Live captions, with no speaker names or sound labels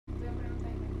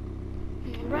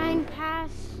Brian,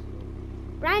 pass.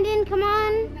 Brandon, come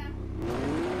on.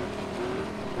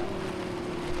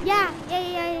 Yeah.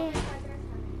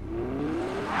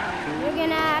 You're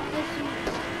gonna have to shoot.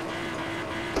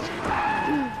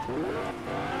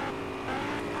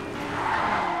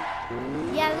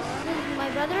 Yeah, this is my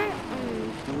brother.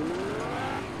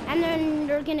 And then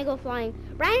they're gonna go flying.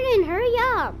 Brandon, hurry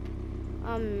up.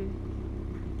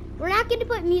 We're not gonna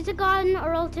put music on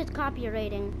or else it's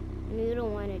copywriting. And you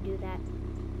don't wanna do that.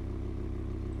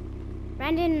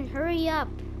 Brandon, hurry up.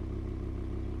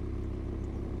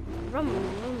 Vroom,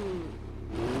 vroom.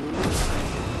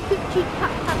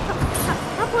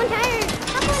 Hop one tire.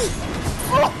 Hop one.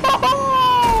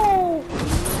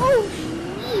 Oh,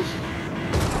 sheesh.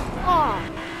 Oh.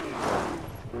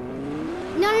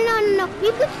 No.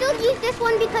 You could still use this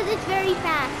one because it's very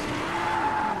fast.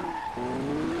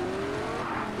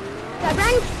 Yeah,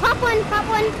 Brian, pop one. Pop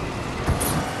one.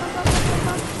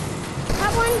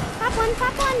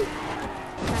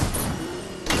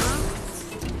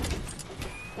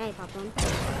 Yeah, pop one.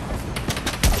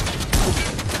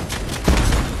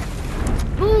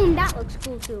 Boom, that looks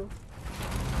cool too.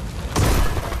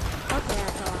 Okay,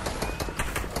 that's all.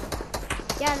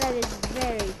 Yeah, that is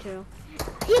very true.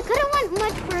 You could have went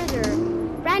much further.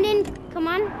 Brandon, come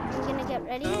on. I'm gonna get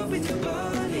ready. Okay.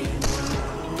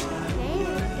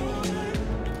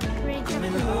 Ready to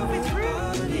move over.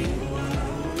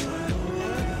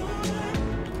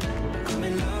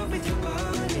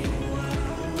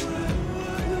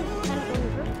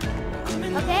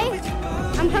 Okay,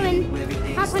 I'm coming.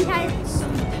 Hop one tire.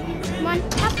 Come on,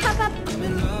 hop.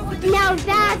 Now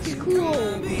that's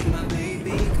cool.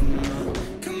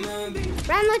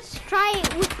 Ram, let's try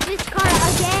it with this car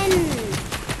again.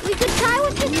 We could try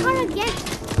with this car again.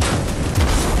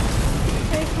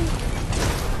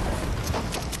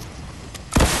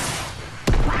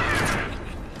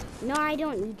 No, I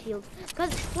don't need shields.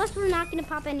 Plus we're not gonna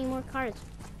pop any more cars.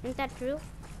 Isn't that true?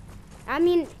 I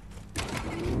mean,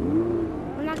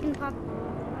 we're not gonna pop.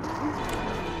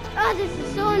 Oh, this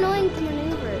is so annoying to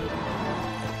maneuver.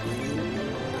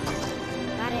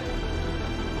 Got it.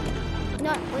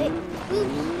 No, wait.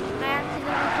 Oops. I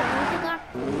accidentally put music on.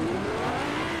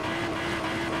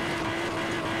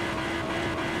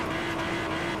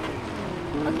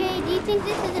 Okay, do you think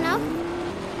this is enough?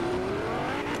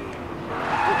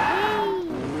 Okay.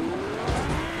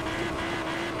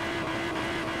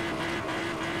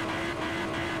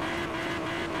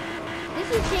 This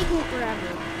is taking forever.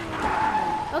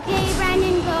 Okay,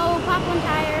 Brandon, go. Pop one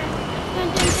tire. Dun.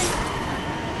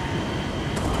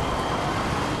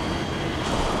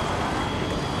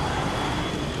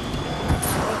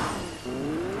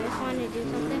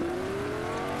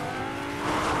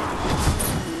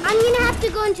 I'm gonna have to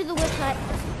go into the wood hut.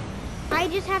 I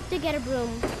just have to get a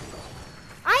broom.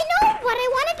 I know, but I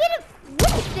want to get a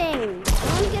witch thing. I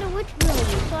want to get a witch broom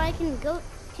so I can go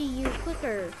to you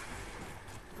quicker.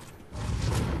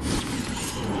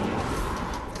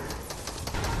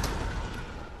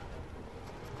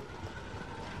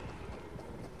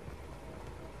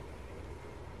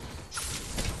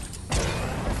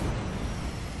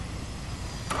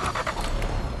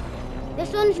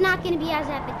 This one's not gonna be as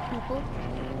epic, people.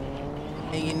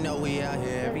 And you know we out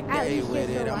here every day with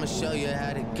it. I'ma show you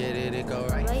how to get it. It go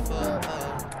right foot.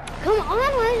 Come on,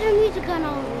 why is there music on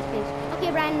all of these things?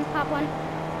 Okay, Brandon, pop one if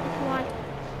you want.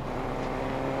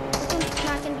 This one's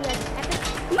not gonna be as epic.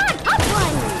 Come on, pop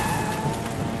one!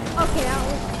 Okay, that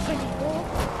was pretty cool.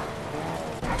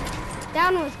 That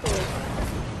one was cool.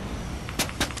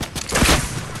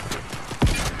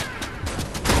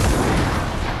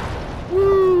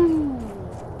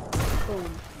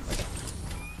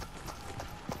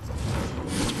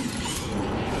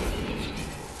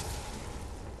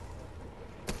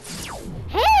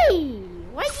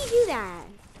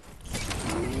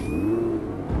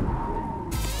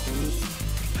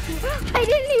 I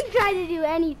didn't even try to do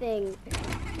anything.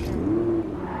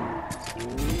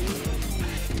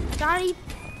 Sorry.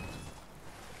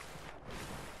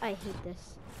 I hate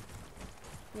this.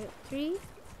 3,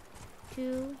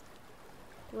 2,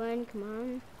 1, come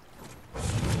on.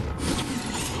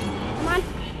 Come on.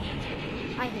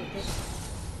 I hate this.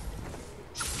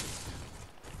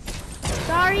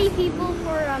 Sorry, people,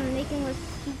 for making this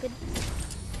stupid.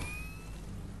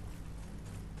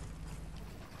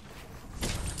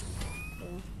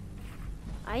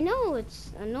 I know,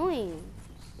 it's annoying.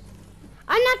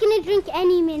 I'm not gonna drink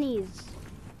any minis.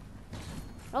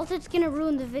 Else it's gonna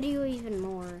ruin the video even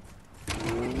more.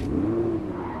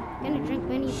 I'm gonna drink minis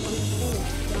when the thing is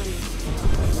done.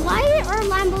 Why are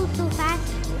Lambos so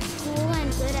fast, cool,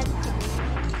 and good at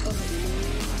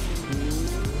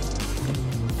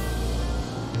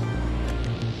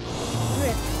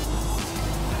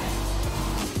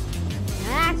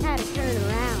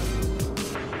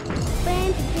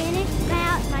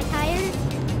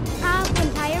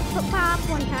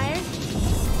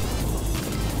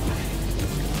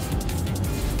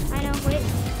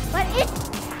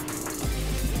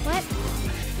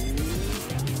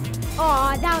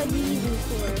Aw, that would be even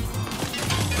cooler.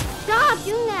 Stop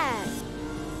doing that!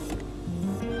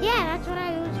 Yeah, that's what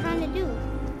I was trying to do.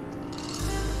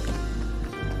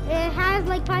 It has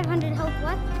like 500 health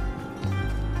left.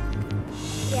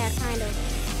 Yeah, kind of.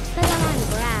 Because I'm on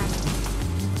grass.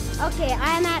 Okay,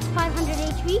 I am at 500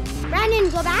 HP. Brandon,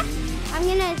 go back. I'm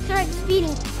gonna start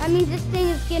speeding. That means this thing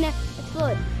is gonna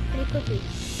explode pretty quickly.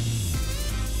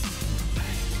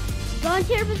 Go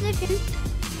into your position.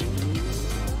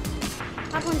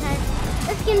 Pop one tire.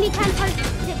 This can be kind of hard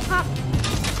to pop.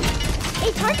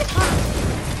 It's hard to pop.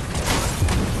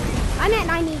 I'm at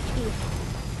 9 HP.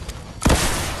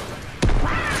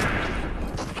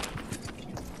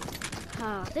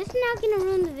 Oh, this is not gonna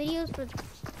ruin the videos for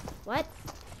what?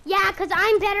 Yeah, because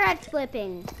I'm better at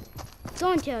flipping.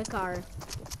 Go into a car.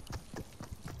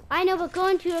 I know, but go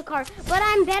into a car. But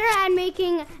I'm better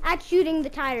at shooting the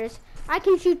tires. I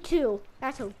can shoot 2.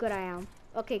 That's how good I am.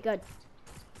 Okay, good.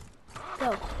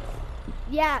 Go.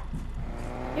 Yeah.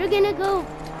 You're gonna go.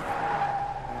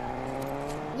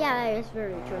 Yeah, that is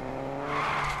very true.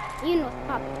 You know,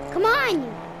 pop. Come on!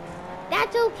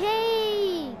 That's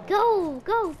okay! Go,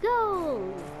 go, go!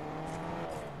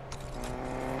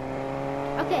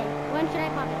 Okay, when should I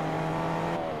pop it?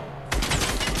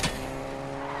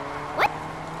 What?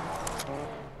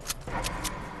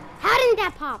 How didn't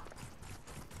that pop?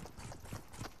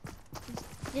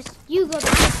 Just you go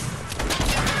back.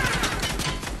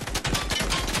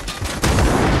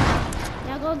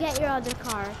 Now go get your other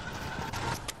car.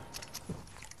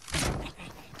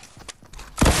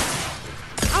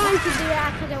 I wanted to do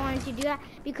that because I wanted to do that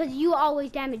because you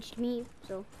always damaged me.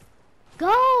 So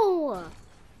go.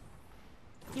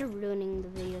 You're ruining the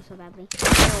video so badly.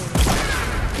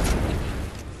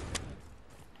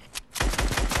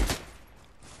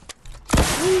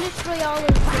 You can destroy all those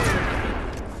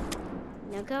things.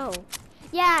 Now go.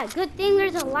 Yeah, good thing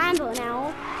there's a Lambo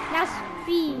now. Now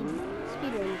speed.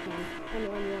 Speed when you can. When you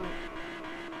want.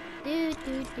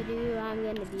 I'm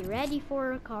gonna be ready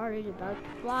for a car is about to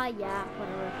fly. Yeah,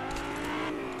 whatever.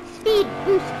 Speed.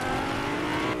 Boost.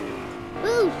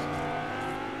 Boost.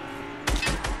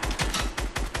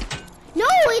 No,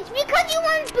 it's because you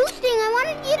weren't boosting. I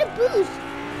wanted you to boost.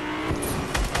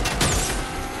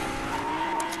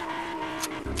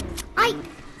 Why?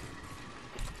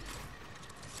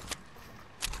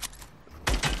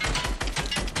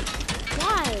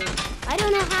 I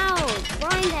don't know how.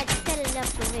 Brian had set it up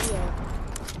the video.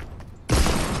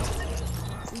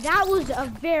 That was a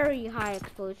very high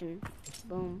explosion.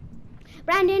 Boom.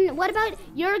 Brandon, what about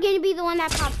you're gonna be the one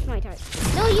that pops my tire?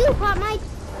 No, you pop my.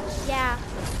 Yeah.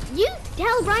 You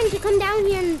tell Brian to come down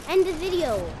here and end the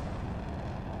video.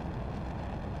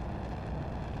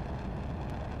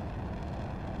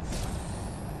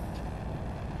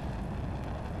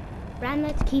 Brian,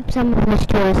 let's keep some of this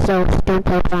to ourselves. Don't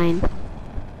tell Brian.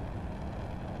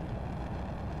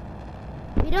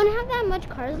 We don't have that much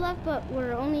cars left, but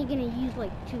we're only gonna use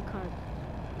like 2 cars.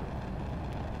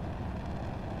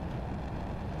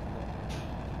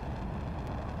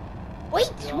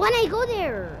 Wait, when I go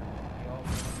there.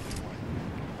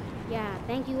 Yeah,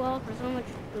 thank you all for so much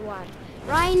to watch.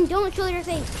 Ryan, don't show your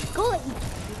face. Go.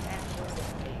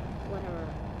 Whatever.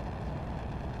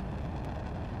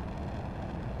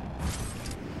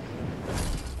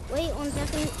 Wait 1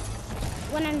 second.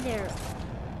 When I'm there.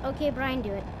 Okay, Brian,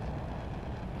 do it.